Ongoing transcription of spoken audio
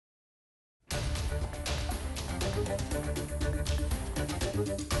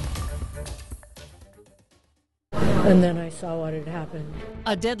And then I saw what had happened.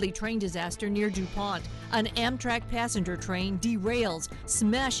 A deadly train disaster near DuPont. An Amtrak passenger train derails,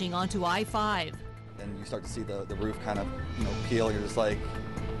 smashing onto I-5. And you start to see the roof kind of, peel. You're just like,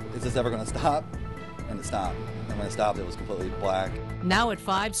 is this ever going to stop? And it stopped. And when it stopped, it was completely black. Now at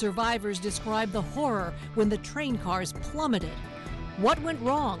 5, survivors describe the horror when the train cars plummeted. What went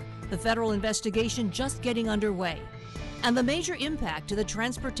wrong? The federal investigation just getting underway. And the major impact to the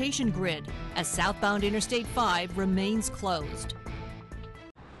transportation grid as southbound Interstate 5 remains closed.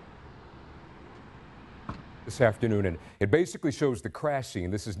 This afternoon, and it basically shows the crash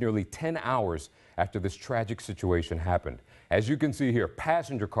scene. This is nearly 10 hours after this tragic situation happened. As you can see here,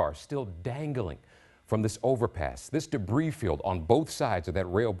 passenger cars still dangling from this overpass, this debris field on both sides of that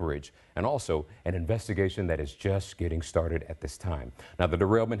rail bridge, and also an investigation that is just getting started at this time. Now, the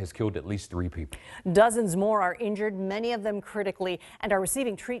derailment has killed at least 3 people. Dozens more are injured, many of them critically, and are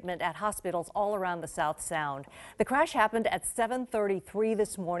receiving treatment at hospitals all around the South Sound. The crash happened at 7:33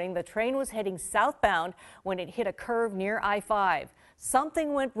 this morning. The train was heading southbound when it hit a curve near I-5.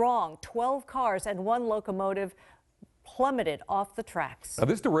 Something went wrong. 12 cars and 1 locomotive plummeted off the tracks. Now,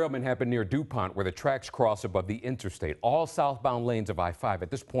 this derailment happened near DuPont, where the tracks cross above the interstate. All southbound lanes of I-5 at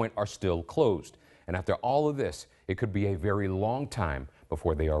this point are still closed. And after all of this, it could be a very long time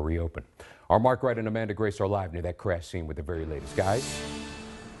before they are reopened. Our Mark Wright and Amanda Grace are live near that crash scene with the very latest. Guys?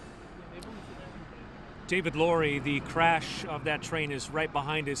 David Laurie, the crash of that train is right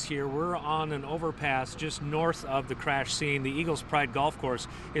behind us here. We're on an overpass just north of the crash scene. The Eagles Pride Golf Course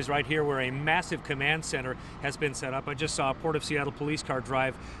is right here where a massive command center has been set up. I just saw a Port of Seattle police car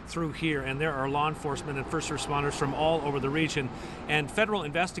drive through here, and there are law enforcement and first responders from all over the region. And federal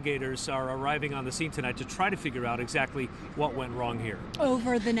investigators are arriving on the scene tonight to try to figure out exactly what went wrong here.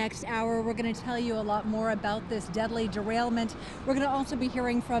 Over the next hour, we're going to tell you a lot more about this deadly derailment. We're going to also be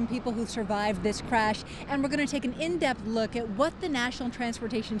hearing from people who survived this crash. And we're going to take an in-depth look at what the National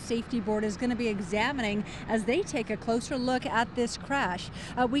Transportation Safety Board is going to be examining as they take a closer look at this crash.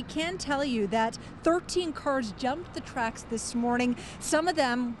 We can tell you that 13 cars jumped the tracks this morning, some of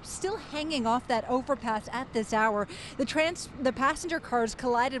them still hanging off that overpass at this hour. The passenger cars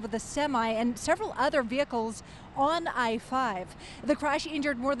collided with a semi and several other vehicles on I-5. The crash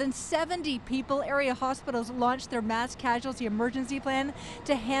injured more than 70 people. Area hospitals launched their mass casualty emergency plan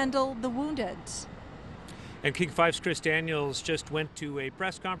to handle the wounded. And King 5's Chris Daniels just went to a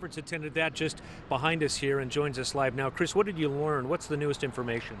press conference, attended that just behind us here, and joins us live now. Chris, what did you learn? What's the newest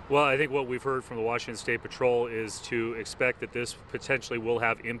information? Well, I think what we've heard from the Washington State Patrol is to expect that this potentially will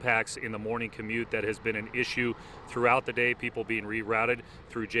have impacts in the morning commute. That has been an issue throughout the day, people being rerouted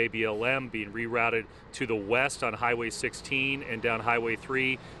through JBLM, being rerouted to the west on Highway 16 and down Highway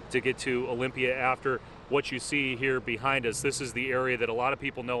 3 to get to Olympia after. What you see here behind us, this is the area that a lot of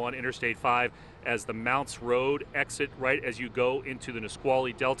people know on Interstate 5 as the Mounts Road exit right as you go into the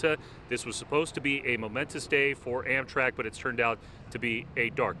Nisqually Delta. This was supposed to be a momentous day for Amtrak, but it's turned out to be a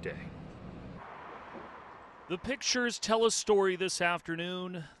dark day. The pictures tell a story this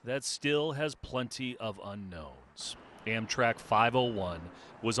afternoon that still has plenty of unknowns. Amtrak 501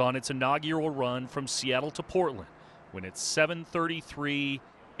 was on its inaugural run from Seattle to Portland when at 7:33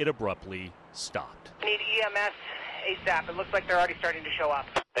 it abruptly stopped. Need EMS ASAP. It looks like they're already starting to show up.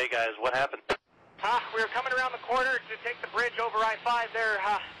 Hey guys, what happened? We were coming around the corner to take the bridge over I-5 there,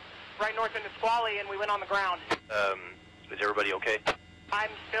 right north of Nisqually, and we went on the ground. Is everybody okay?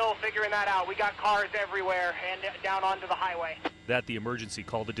 I'm still figuring that out. We got cars everywhere and down onto the highway. That the emergency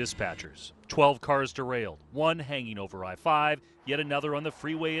call to dispatchers. 12 cars derailed, one hanging over I-5, yet another on the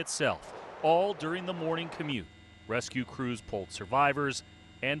freeway itself, all during the morning commute. Rescue crews pulled survivors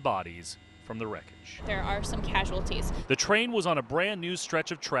and bodies from the wreckage. There are some casualties. The train was on a brand new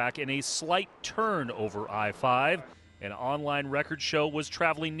stretch of track in a slight turn over I-5. An online records show was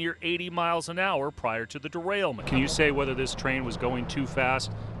traveling near 80 miles an hour prior to the derailment. Can you say whether this train was going too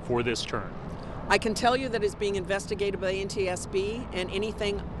fast for this turn? I can tell you that it's being investigated by NTSB, and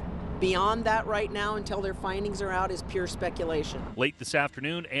anything beyond that right now until their findings are out is pure speculation. Late this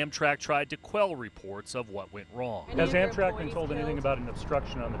afternoon, Amtrak tried to quell reports of what went wrong. Has Amtrak been told anything about an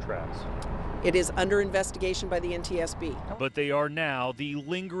obstruction on the tracks? It is under investigation by the NTSB. But they are now the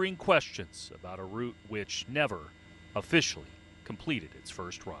lingering questions about a route which never officially completed its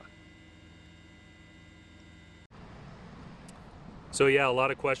first run. So yeah, a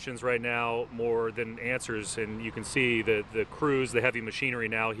lot of questions right now, more than answers, and you can see the crews, the heavy machinery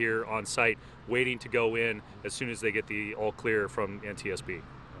now here on site waiting to go in as soon as they get the all clear from NTSB.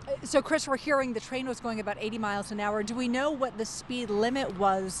 So Chris, we're hearing the train was going about 80 miles an hour. Do we know what the speed limit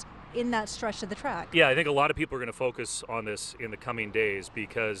was in that stretch of the track. Yeah, I think a lot of people are going to focus on this in the coming days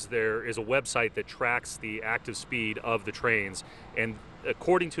because there is a website that tracks the active speed of the trains. And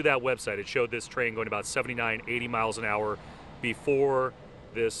according to that website, it showed this train going about 79, 80 miles an hour before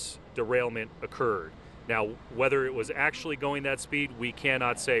this derailment occurred. Now, whether it was actually going that speed, we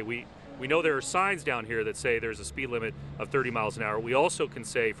cannot say. We know there are signs down here that say there's a speed limit of 30 miles an hour. We also can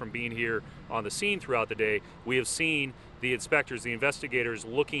say from being here on the scene throughout the day, we have seen the inspectors, the investigators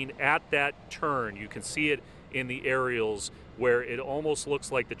looking at that turn. You can see it in the aerials where it almost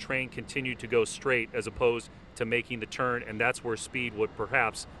looks like the train continued to go straight as opposed to making the turn, and that's where speed would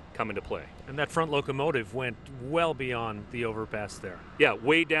perhaps come into play. And that front locomotive went well beyond the overpass there. Yeah,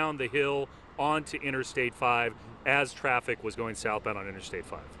 way down the hill onto Interstate 5 as traffic was going southbound on Interstate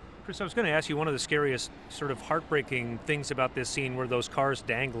 5. Chris, I was going to ask you, one of the scariest sort of heartbreaking things about this scene were those cars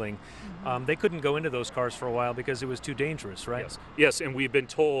dangling. They couldn't go into those cars for a while because it was too dangerous, right? Yes, and we've been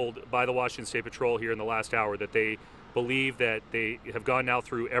told by the Washington State Patrol here in the last hour that they believe that they have gone now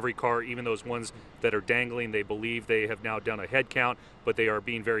through every car, even those ones that are dangling. They believe they have now done a head count, but they are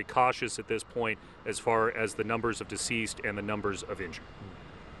being very cautious at this point as far as the numbers of deceased and the numbers of injured.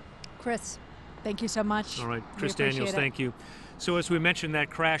 Chris, thank you so much. All right, Chris Daniels, thank you. So as we mentioned, that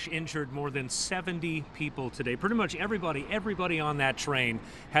crash injured more than 70 people today. Pretty much everybody on that train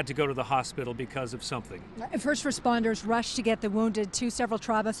had to go to the hospital because of something. First responders rushed to get the wounded to several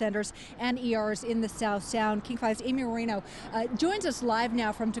trauma centers and ERs in the South Sound. King 5's Amy Murrow joins us live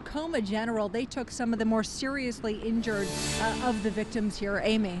now from Tacoma General. They took some of the more seriously injured of the victims here.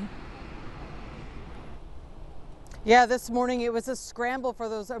 Amy. Yeah, this morning it was a scramble for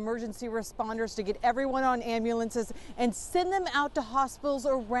those emergency responders to get everyone on ambulances and send them out to hospitals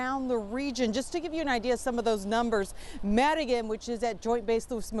around the region. Just to give you an idea of some of those numbers, Madigan, which is at Joint Base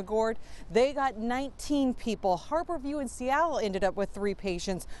Lewis McChord, they got 19 people. Harborview and Seattle ended up with 3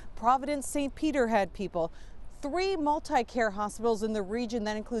 patients. Providence, St. Peter had people. 3 multi-care hospitals in the region,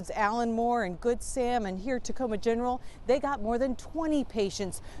 that includes Allen Moore and Good Sam, and here at Tacoma General, they got more than 20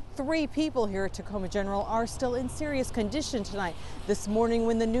 patients. 3 people here at Tacoma General are still in serious condition tonight. This morning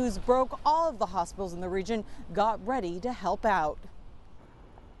when the news broke, all of the hospitals in the region got ready to help out.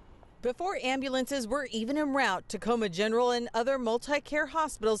 Before ambulances were even en route, Tacoma General and other multi-care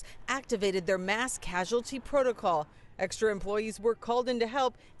hospitals activated their mass casualty protocol. Extra employees were called in to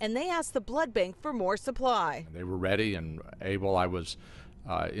help, and they asked the blood bank for more supply. They were ready and able. I was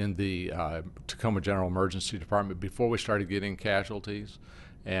in the Tacoma General Emergency Department before we started getting casualties,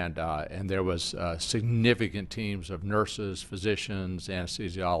 and there was significant teams of nurses, physicians,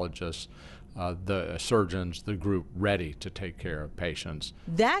 anesthesiologists, the surgeons, the group ready to take care of patients.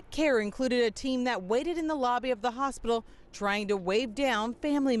 That care included a team that waited in the lobby of the hospital trying to wave down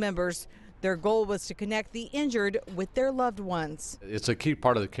family members. Their goal was to connect the injured with their loved ones. It's a key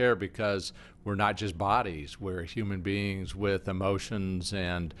part of the care because we're not just bodies, we're human beings with emotions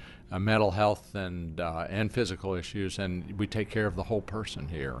and mental health and physical issues, and we take care of the whole person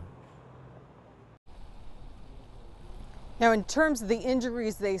here. Now, in terms of the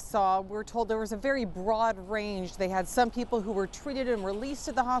injuries they saw, we're told there was a very broad range. They had some people who were treated and released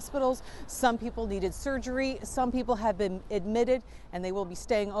to the hospitals. Some people needed surgery. Some people have been admitted, and they will be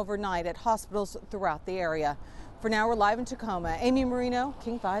staying overnight at hospitals throughout the area. For now, we're live in Tacoma. Amy Marino,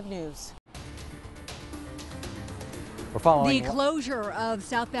 King 5 News. We're following the closure of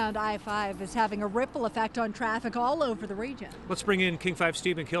southbound I-5 is having a ripple effect on traffic all over the region. Let's bring in King 5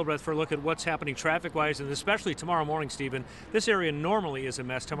 Stephen Kilbreth for a look at what's happening traffic-wise, and especially tomorrow morning, Stephen. This area normally is a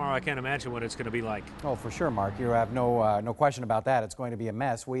mess. Tomorrow, I can't imagine what it's going to be like. Oh, for sure, Mark. You have no question about that. It's going to be a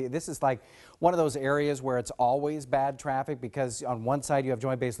mess. This is like one of those areas where it's always bad traffic because on one side you have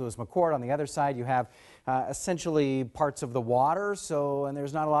Joint Base Lewis McChord, on the other side you have essentially parts of the water, and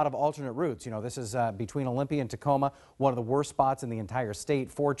there's not a lot of alternate routes. You know, this is between Olympia and Tacoma, one of the worst spots in the entire state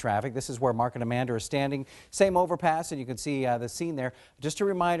for traffic. This is where Mark and Amanda are standing. Same overpass, and you can see the scene there. Just a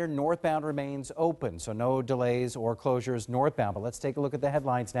reminder, northbound remains open, so no delays or closures northbound. But let's take a look at the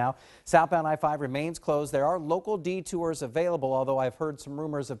headlines now. Southbound I-5 remains closed. There are local detours available, although I've heard some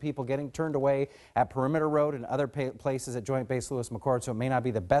rumors of people getting turned away at Perimeter Road and other places at Joint Base Lewis McChord, so it may not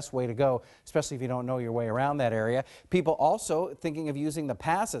be the best way to go, especially if you don't know your way around that area. People also thinking of using the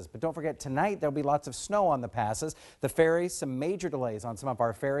passes, but don't forget tonight there'll be lots of snow on the passes. The ferries, some major delays on some of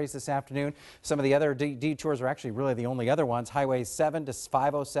our ferries this afternoon. Some of the other detours are actually really the only other ones. Highway 7 to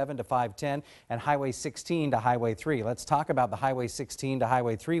 507 to 510 and Highway 16 to Highway 3. Let's talk about the Highway 16 to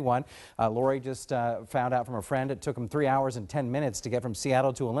Highway 3 one. Lori just found out from a friend it took him 3 hours and 10 minutes to get from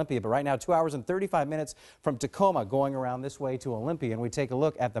Seattle to Olympia, but right now 2 hours and 35 minutes from Tacoma going around this way to Olympia. And we take a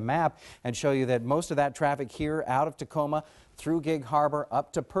look at the map and show you that most of that traffic here out of Tacoma through Gig Harbor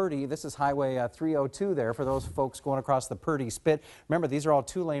up to Purdy. This is Highway 302 there for those folks going across the Purdy Spit. Remember, these are all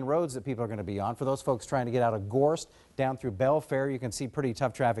two-lane roads that people are going to be on. For those folks trying to get out of Gorst down through Belfair, you can see pretty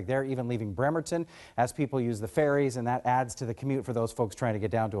tough traffic there, even leaving Bremerton as people use the ferries, and that adds to the commute for those folks trying to get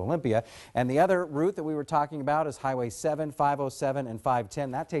down to Olympia. And the other route that we were talking about is Highway 7, 507, and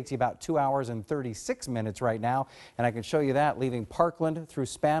 510. That takes you about 2 hours and 36 minutes right now, and I can show you that leaving Parkland through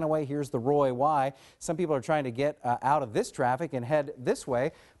Spanaway. Here's the Roy Y. Some people are trying to get out of this traffic and head this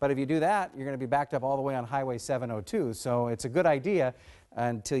way, but if you do that, you're going to be backed up all the way on Highway 702, so it's a good idea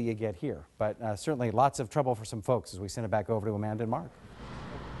until you get here. But certainly lots of trouble for some folks as we send it back over to Amanda and Mark.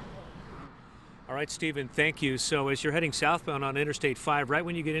 All right, Stephen, thank you. So as you're heading southbound on Interstate 5, right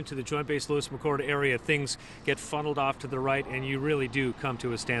when you get into the Joint Base Lewis McChord area, things get funneled off to the right, and you really do come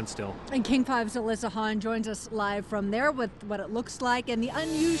to a standstill. And King 5's Alyssa Hahn joins us live from there with what it looks like and the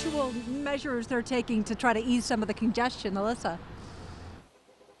unusual measures they're taking to try to ease some of the congestion. Alyssa.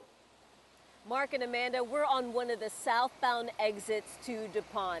 Mark and Amanda, we're on one of the southbound exits to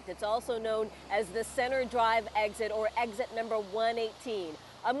DuPont. It's also known as the Center Drive exit, or exit number 118.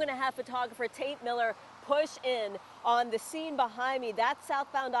 I'm going to have photographer Tate Miller push in on the scene behind me. That's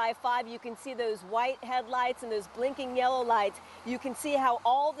southbound I-5. You can see those white headlights and those blinking yellow lights. You can see how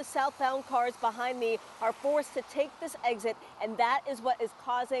all the southbound cars behind me are forced to take this exit, and that is what is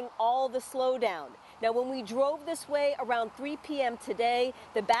causing all the slowdown. Now, when we drove this way around 3 p.m. today,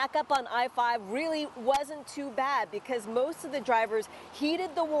 the backup on I-5 really wasn't too bad because most of the drivers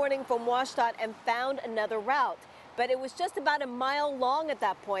heeded the warning from WashDOT and found another route. But it was just about a mile long at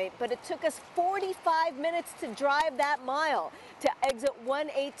that point, but it took us 45 minutes to drive that mile to exit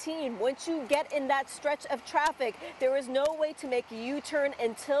 118. Once you get in that stretch of traffic, there is no way to make a U-turn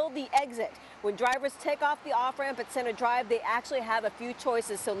until the exit. When drivers take off the off-ramp at Center Drive, they actually have a few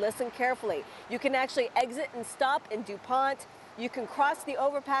choices, so listen carefully. You can actually exit and stop in DuPont. You can cross the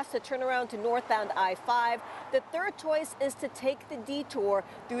overpass to turn around to northbound I-5. The third choice is to take the detour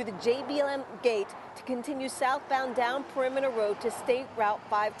through the JBLM gate to continue southbound down Perimeter Road to State Route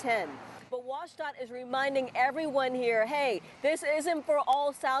 510. But WashDOT is reminding everyone here, hey, this isn't for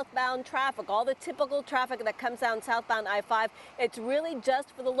all southbound traffic, all the typical traffic that comes down southbound I-5. It's really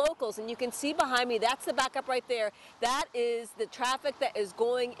just for the locals. And you can see behind me, that's the backup right there. That is the traffic that is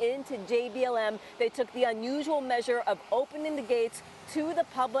going into JBLM. They took the unusual measure of opening the gates to the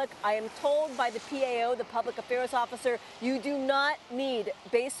public. I am told by the PAO, the Public Affairs Officer, you do not need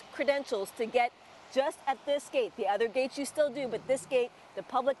base credentials to get just at this gate. The other gates you still do, but this gate, the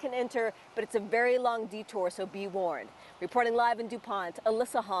public can enter, but it's a very long detour, so be warned. Reporting live in DuPont,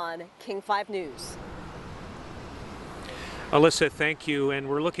 Alyssa Hahn, King 5 News. Alyssa, thank you. And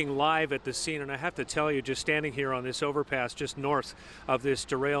we're looking live at the scene, and I have to tell you, just standing here on this overpass just north of this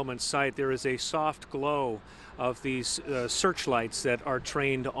derailment site, there is a soft glow of these searchlights that are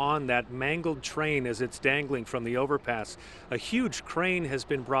trained on that mangled train as it's dangling from the overpass. A huge crane has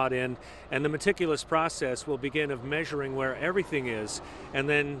been brought in, and the meticulous process will begin of measuring where everything is, and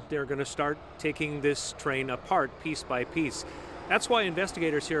then they're going to start taking this train apart piece by piece. That's why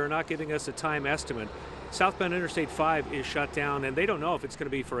investigators here are not giving us a time estimate. Southbound Interstate 5 is shut down, and they don't know if it's going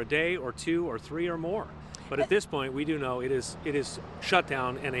to be for a day or 2 or 3 or more. But at this point, we do know it is shut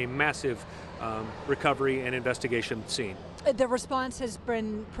down and a massive recovery and investigation scene. The response has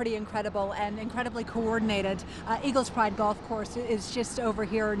been pretty incredible and incredibly coordinated. Eagles Pride Golf Course is just over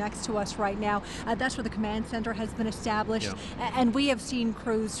here next to us right now. That's where the command center has been established. Yeah. And we have seen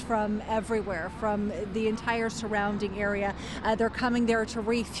crews from everywhere, from the entire surrounding area. They're coming there to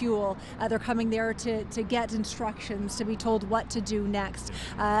refuel. They're coming there to get instructions, to be told what to do next.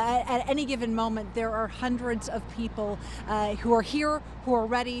 At any given moment, there are hundreds of people who are here, who are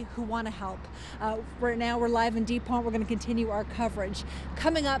ready, who want to help. Right now, we're live in DuPont. We're going to continue our coverage.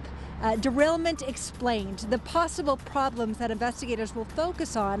 Coming up, Derailment Explained, the possible problems that investigators will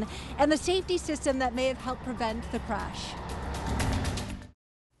focus on, and the safety system that may have helped prevent the crash.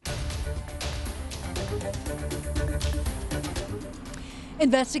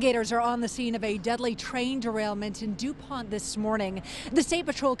 Investigators are on the scene of a deadly train derailment in DuPont this morning. The State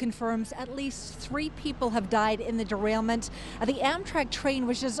Patrol confirms at least 3 people have died in the derailment. The Amtrak train,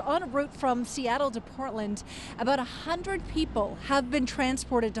 which is en route from Seattle to Portland, about 100 people have been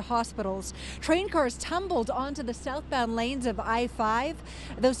transported to hospitals. Train cars tumbled onto the southbound lanes of I-5.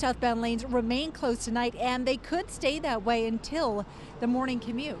 Those southbound lanes remain closed tonight, and they could stay that way until the morning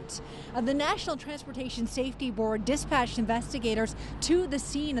commute. The National Transportation Safety Board dispatched investigators to the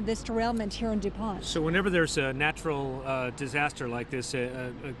scene of this derailment here in DuPont. So whenever there's a natural disaster like this,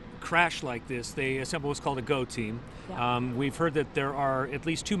 a crash like this, they assemble what's called a GO team. Yeah. We've heard that there are at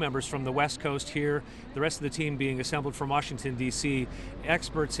least 2 members from the West Coast here, the rest of the team being assembled from Washington, D.C.,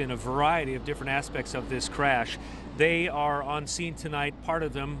 experts in a variety of different aspects of this crash. They are on scene tonight, part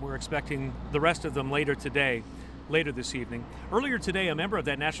of them. We're expecting the rest of them later this evening. Earlier today, a member of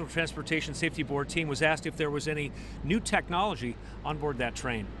that National Transportation Safety Board team was asked if there was any new technology on board that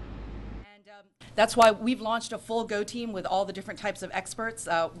train. That's why we've launched a full GO team with all the different types of experts.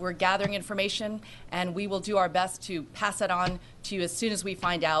 We're gathering information, and we will do our best to pass it on to you as soon as we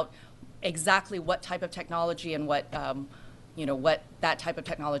find out exactly what type of technology and what that type of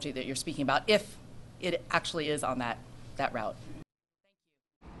technology that you're speaking about, if it actually is on that route.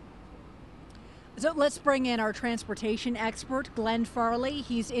 So let's bring in our transportation expert, Glenn Farley.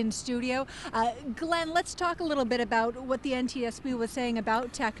 He's in studio. Glenn, let's talk a little bit about what the NTSB was saying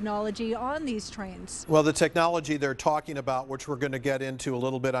about technology on these trains. Well, the technology they're talking about, which we're going to get into a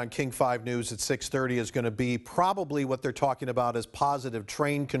little bit on King 5 News at 6:30, is going to be probably what they're talking about as positive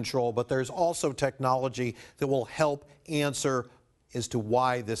train control, but there's also technology that will help answer as to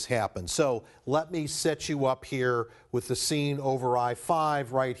why this happened. So let me set you up here with the scene over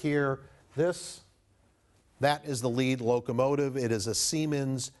I-5 right here. That is the lead locomotive. It is a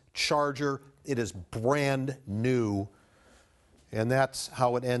Siemens Charger. It is brand new, and that's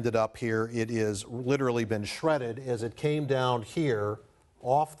how it ended up here. It is literally been shredded as it came down here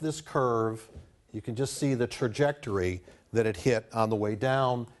off this curve. You can just see the trajectory that it hit on the way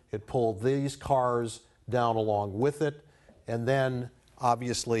down. It pulled these cars down along with it, and then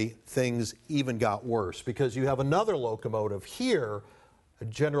obviously things even got worse because you have another locomotive here, a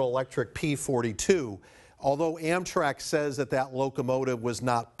General Electric P42. Although Amtrak says that that locomotive was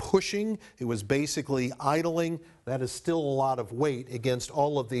not pushing, it was basically idling, that is still a lot of weight against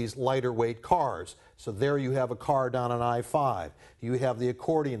all of these lighter weight cars. So there you have a car down on I-5. You have the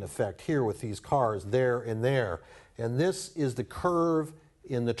accordion effect here with these cars there and there. And this is the curve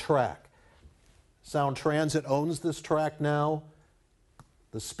in the track. Sound Transit owns this track now.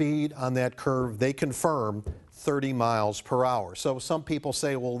 The speed on that curve, they confirm 30 miles per hour. So some people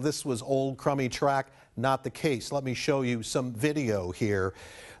say, well, this was old crummy track. Not the case. Let me show you some video here.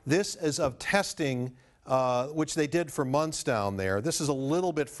 This is of testing, which they did for months down there. This is a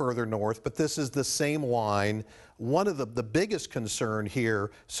little bit further north, but this is the same line. One of the biggest concern here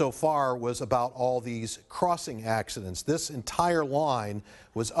so far was about all these crossing accidents. This entire line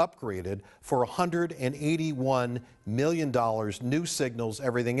was upgraded for $181 million, new signals,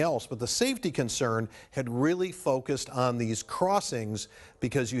 everything else. But the safety concern had really focused on these crossings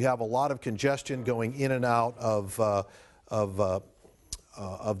because you have a lot of congestion going in and out of the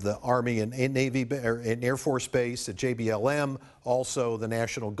Army and Navy and Air Force Base at JBLM, also the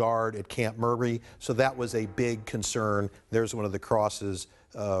National Guard at Camp Murray. So that was a big concern. There's one of the crosses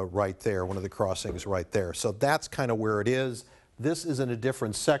right there, one of the crossings right there. So that's kind of where it is. This is in a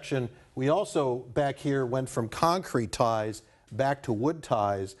different section. We also back here went from concrete ties back to wood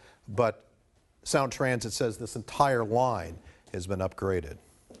ties, but Sound Transit says this entire line has been upgraded.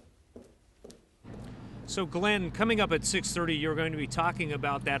 So Glenn, coming up at 6:30, you're going to be talking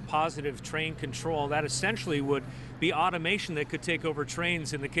about that positive train control. That essentially would be automation that could take over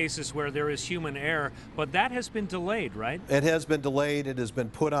trains in the cases where there is human error. But that has been delayed, right? It has been delayed. It has been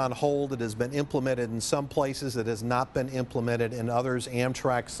put on hold. It has been implemented in some places. It has not been implemented in others.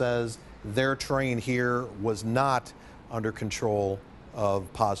 Amtrak says their train here was not under control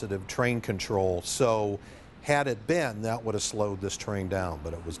of positive train control. So had it been, that would have slowed this train down,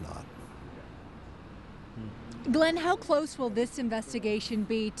 but it was not. Glenn, how close will this investigation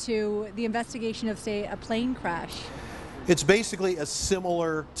be to the investigation of, say, a plane crash? It's basically a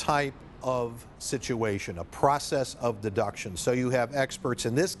similar type of situation, a process of deduction. So you have experts,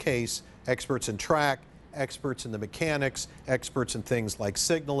 in this case, experts in track, experts in the mechanics, experts in things like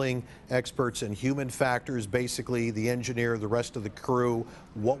signaling, experts in human factors, basically the engineer, the rest of the crew,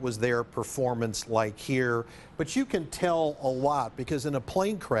 what was their performance like here. But you can tell a lot because in a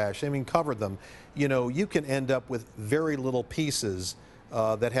plane crash, I mean, cover them, you know, you can end up with very little pieces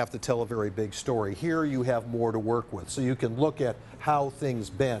that have to tell a very big story. Here you have more to work with. So you can look at how things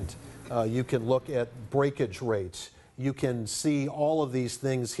bent. You can look at breakage rates. You can see all of these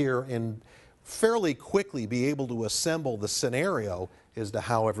things here and fairly quickly be able to assemble the scenario as to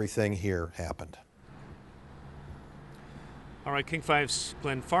how everything here happened. All right, King 5's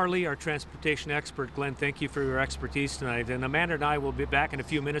Glenn Farley, our transportation expert. Glenn, thank you for your expertise tonight. And Amanda and I will be back in a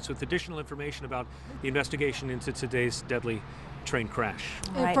few minutes with additional information about the investigation into today's deadly train crash.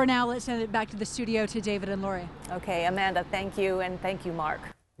 Right. For now, let's send it back to the studio to David and Lori. Okay, Amanda, thank you, and thank you, Mark.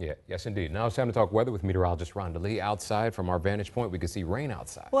 Yeah, yes, indeed. Now it's time to talk weather with meteorologist Rhonda Lee. Outside, from our vantage point, we can see rain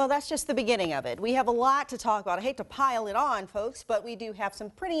outside. Well, that's just the beginning of it. We have a lot to talk about. I hate to pile it on, folks, but we do have some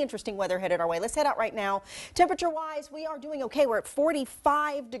pretty interesting weather headed our way. Let's head out right now. Temperature-wise, we are doing okay. We're at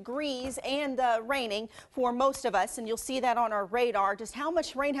 45 degrees and raining for most of us, and you'll see that on our radar. Just how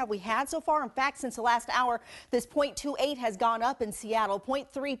much rain have we had so far? In fact, since the last hour, this 0.28 has gone up in Seattle,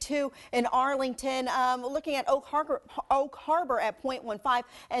 0.32 in Arlington, looking at Oak Harbor at 0.15.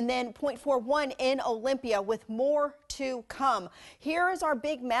 and then 0.41 in Olympia, with more to come. Here is our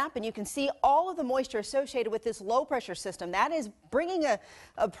big map, and you can see all of the moisture associated with this low pressure system. That is bringing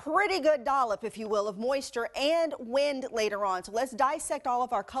a pretty good dollop, if you will, of moisture and wind later on. So let's dissect all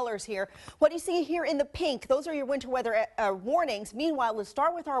of our colors here. What you see here in the pink, those are your winter weather warnings. Meanwhile, let's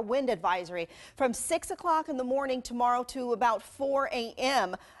start with our wind advisory from 6 o'clock in the morning tomorrow to about 4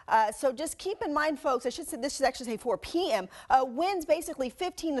 a.m. So just keep in mind, folks, this should actually say 4 p.m. Winds basically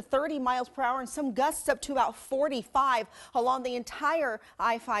 15 to 30 miles per hour and some gusts up to about 45 along the entire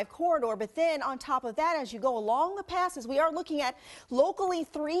I-5 corridor. But then on top of that, as you go along the passes, we are looking at locally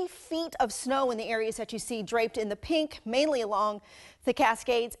 3 feet of snow in the areas that you see draped in the pink, mainly along the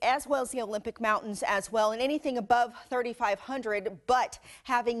Cascades as well as the Olympic Mountains as well, and anything above 3,500. But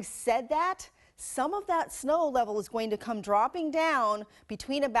having said that, some of that snow level is going to come dropping down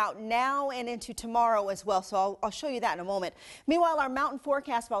between about now and into tomorrow as well. So I'll show you that in a moment. Meanwhile, our mountain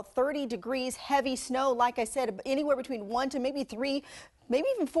forecast about 30 degrees, heavy snow. Like I said, anywhere between 1 to maybe 3, maybe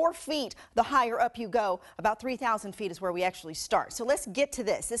even 4 feet the higher up you go. About 3,000 feet is where we actually start. So let's get to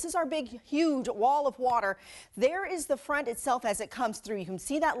this. This is our big, huge wall of water. There is the front itself as it comes through. You can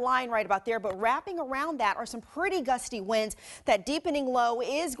see that line right about there, but wrapping around that are some pretty gusty winds. That deepening low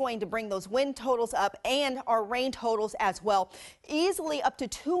is going to bring those wind totals up and our rain totals as well. Easily up to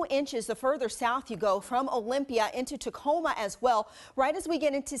 2 inches the further south you go, from Olympia into Tacoma as well. Right as we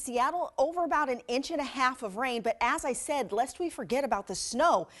get into Seattle, over about 1.5 inches of rain. But as I said, lest we forget about the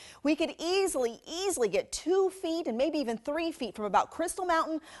snow, we could easily get 2 feet and maybe even 3 feet from about Crystal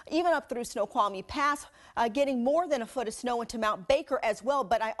Mountain, even up through Snoqualmie Pass, getting more than a foot of snow into Mount Baker as well.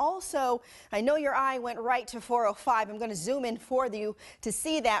 But I know your eye went right to 405. I'm going to zoom in for you to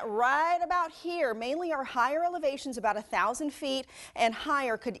see that right about here. Mainly our higher elevations, about 1,000 feet and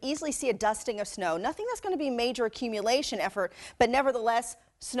higher, could easily see a dusting of snow. Nothing that's going to be a major accumulation effort, but nevertheless,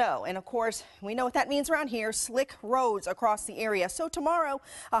 snow. And of course, we know what that means around here, slick roads across the area. So tomorrow,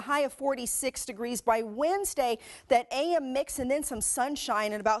 a high of 46 degrees. By Wednesday, that AM mix and then some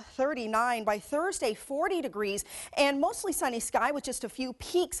sunshine and about 39. By Thursday, 40 degrees and mostly sunny sky with just a few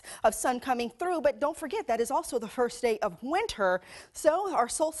peaks of sun coming through. But don't forget, that is also the first day of winter. So our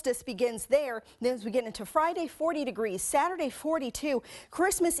solstice begins there. Then as we get into Friday, 40 degrees, Saturday, 42,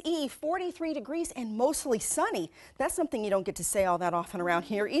 Christmas Eve, 43 degrees and mostly sunny. That's something you don't get to say all that often around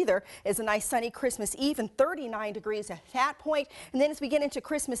here either, is a nice sunny Christmas Eve and 39 degrees at that point. And then as we get into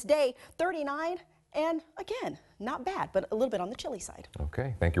Christmas Day, 39, and again, not bad, but a little bit on the chilly side.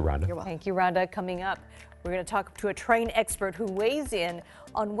 Okay, thank you, Rhonda. You're welcome. Thank you, Rhonda. Coming up, we're going to talk to a train expert who weighs in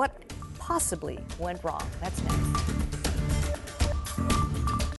on what possibly went wrong. That's next.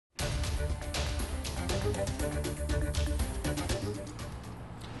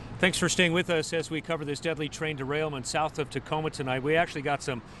 Thanks for staying with us as we cover this deadly train derailment south of Tacoma tonight. We actually got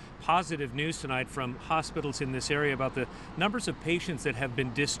some positive news tonight from hospitals in this area about the numbers of patients that have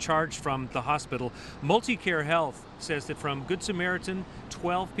been discharged from the hospital. Multicare Health says that from Good Samaritan,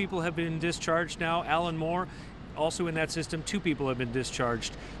 12 people have been discharged now. Alan Moore, also in that system, 2 people have been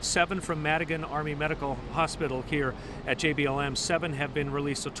discharged. 7 from Madigan Army Medical Hospital here at JBLM. 7 have been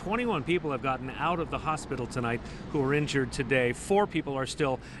released. So 21 people have gotten out of the hospital tonight who are injured today. 4 people are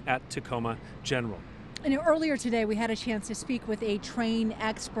still at Tacoma General. And earlier today, we had a chance to speak with a train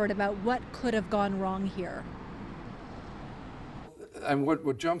expert about what could have gone wrong here. And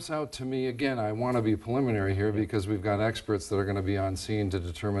what jumps out to me, again, I want to be preliminary here because we've got experts that are going to be on scene to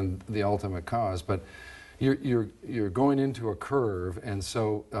determine the ultimate cause, but you're going into a curve, and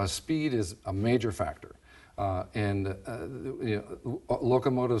so speed is a major factor.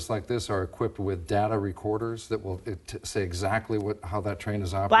 Locomotives like this are equipped with data recorders that will say exactly how that train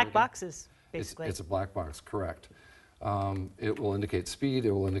is operating. Black boxes, basically. It's a black box, correct. It will indicate speed,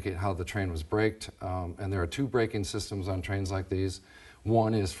 it will indicate how the train was braked, and there are 2 braking systems on trains like these.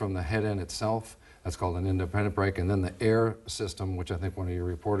 One is from the head end itself, that's called an independent brake, and then the air system, which I think one of your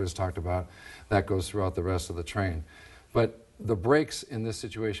reporters talked about, that goes throughout the rest of the train. But the brakes in this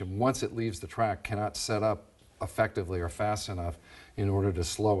situation, once it leaves the track, cannot set up effectively or fast enough in order to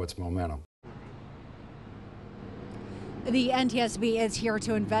slow its momentum. The NTSB is here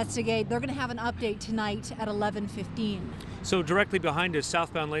to investigate. They're going to have an update tonight at 11:15. So directly behind us,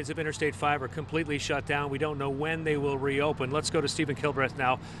 southbound lanes of Interstate 5 are completely shut down. We don't know when they will reopen. Let's go to Stephen Kilbreth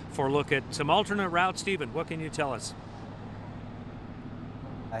now for a look at some alternate routes. Stephen, what can you tell us?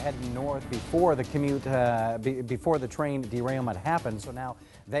 Heading north before the commute, before the train derailment happened. So now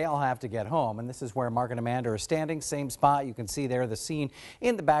they all have to get home. And this is where Mark and Amanda are standing. Same spot. You can see there the scene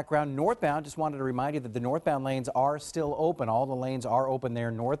in the background. Northbound, just wanted to remind you that the northbound lanes are still open. All the lanes are open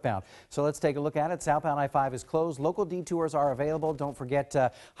there northbound. So let's take a look at it. Southbound I-5 is closed. Local detours are available. Don't forget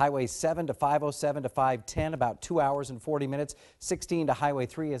Highway 7 to 507 to 510, about 2 hours and 40 minutes. 16 to Highway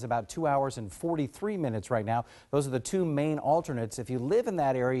 3 is about 2 hours and 43 minutes right now. Those are the two main alternates. If you live in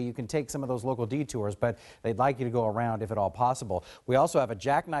that area, you can take some of those local detours, but they'd like you to go around if at all possible. We also have a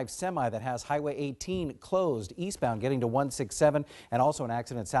jackknife semi that has Highway 18 closed eastbound getting to 167, and also an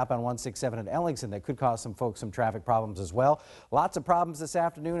accident southbound 167 at Ellingson that could cause some folks some traffic problems as well. Lots of problems this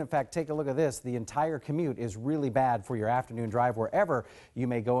afternoon. In fact, take a look at this. The entire commute is really bad for your afternoon drive wherever you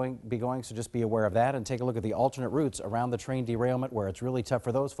may be going, so just be aware of that and take a look at the alternate routes around the train derailment where it's really tough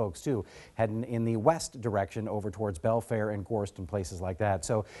for those folks too, heading in the west direction over towards Belfair and Gorst and places like that.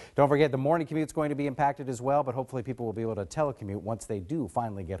 So don't forget the morning commute is going to be impacted as well, but hopefully people will be able to telecommute once they do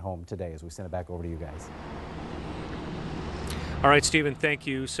finally get home today, as we send it back over to you guys. All right, Stephen, thank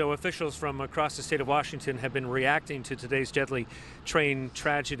you. So officials from across the state of Washington have been reacting to today's deadly train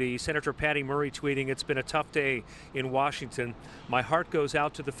tragedy. Senator Patty Murray tweeting, "It's been a tough day in Washington. My heart goes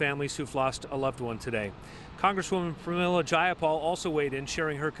out to the families who've lost a loved one today." Congresswoman Pramila Jayapal also weighed in,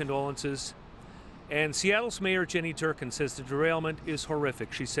 sharing her condolences. And Seattle's Mayor Jenny Durkan says the derailment is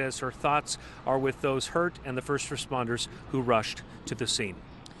horrific. She says her thoughts are with those hurt and the first responders who rushed to the scene.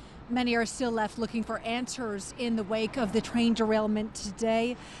 Many are still left looking for answers in the wake of the train derailment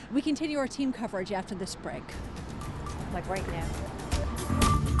today. We continue our team coverage after this break. Like right now.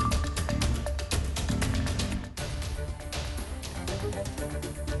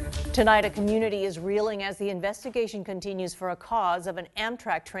 Tonight, a community is reeling as the investigation continues for a cause of an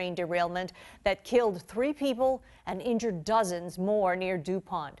Amtrak train derailment that killed 3 people and injured dozens more near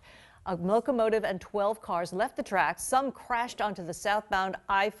DuPont. A locomotive and 12 cars left the tracks. Some crashed onto the southbound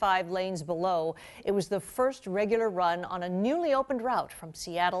I-5 lanes below. It was the first regular run on a newly opened route from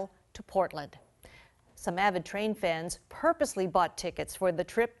Seattle to Portland. Some avid train fans purposely bought tickets for the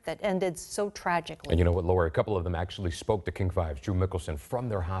trip that ended so tragically. And you know what, Lori, a couple of them actually spoke to King 5's Drew Mickelson from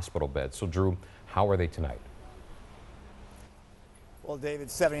their hospital bed. So, Drew, how are they tonight? Well, David,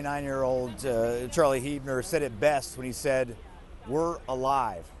 79-year-old Charlie Hebner said it best when he said, "We're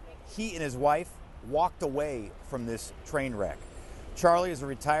alive." He and his wife walked away from this train wreck. Charlie is a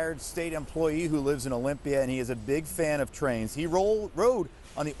retired state employee who lives in Olympia, and he is a big fan of trains. He rode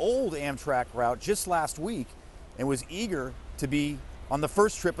on the old Amtrak route just last week and was eager to be on the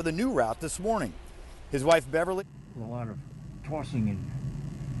first trip of the new route this morning. His wife, Beverly. A lot of tossing and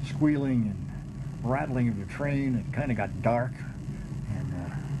squealing and rattling of the train. It kind of got dark, and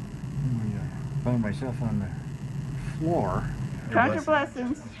I found myself on the floor. Count your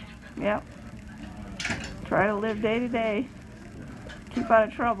blessings. Yep. Try to live day to day. Keep out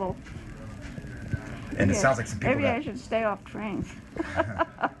of trouble. And it sounds like some people maybe I should stay off trains.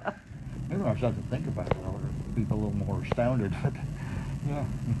 Maybe I start to think about it. I'll be a little more astounded, but yeah.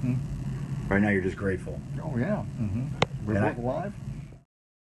 Right now you're just grateful. Oh yeah. We're both alive.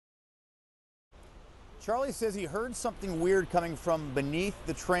 Charlie says he heard something weird coming from beneath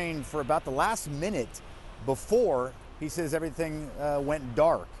the train for about the last minute before he says everything went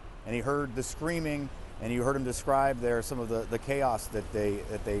dark, and he heard the screaming, and you heard him describe there some of the chaos that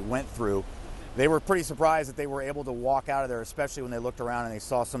they went through. They were pretty surprised that they were able to walk out of there, especially when they looked around and they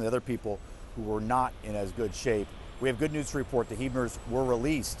saw some of the other people who were not in as good shape. We have good news to report. The Hebners were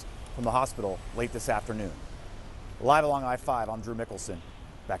released from the hospital late this afternoon. Live along I-5, I'm Drew Mickelson.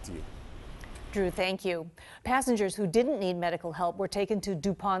 Back to you. Drew, thank you. Passengers who didn't need medical help were taken to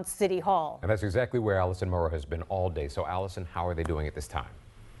DuPont City Hall. And that's exactly where Allison Murrow has been all day. So, Allison, how are they doing at this time?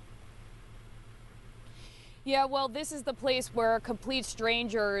 Yeah, well, this is the place where complete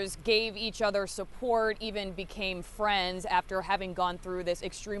strangers gave each other support, even became friends after having gone through this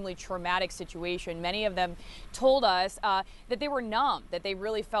extremely traumatic situation. Many of them told us that they were numb, that they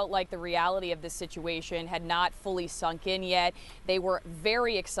really felt like the reality of this situation had not fully sunk in yet. They were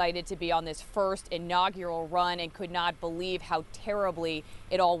very excited to be on this first inaugural run and could not believe how terribly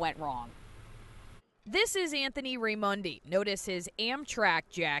it all went wrong. This is Anthony Raimondi. Notice his Amtrak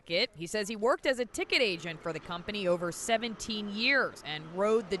jacket. He says he worked as a ticket agent for the company over 17 years and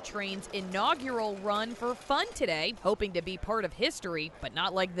rode the train's inaugural run for fun today, hoping to be part of history, but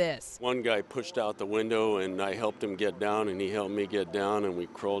not like this. One guy pushed out the window and I helped him get down and he helped me get down and we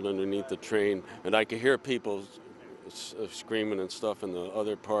crawled underneath the train and I could hear people screaming and stuff in the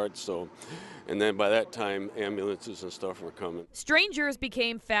other parts. And then by that time, ambulances and stuff were coming. Strangers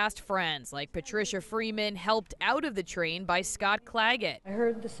became fast friends, like Patricia Freeman, helped out of the train by Scott Claggett. I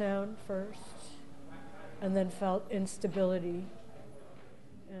heard the sound first and then felt instability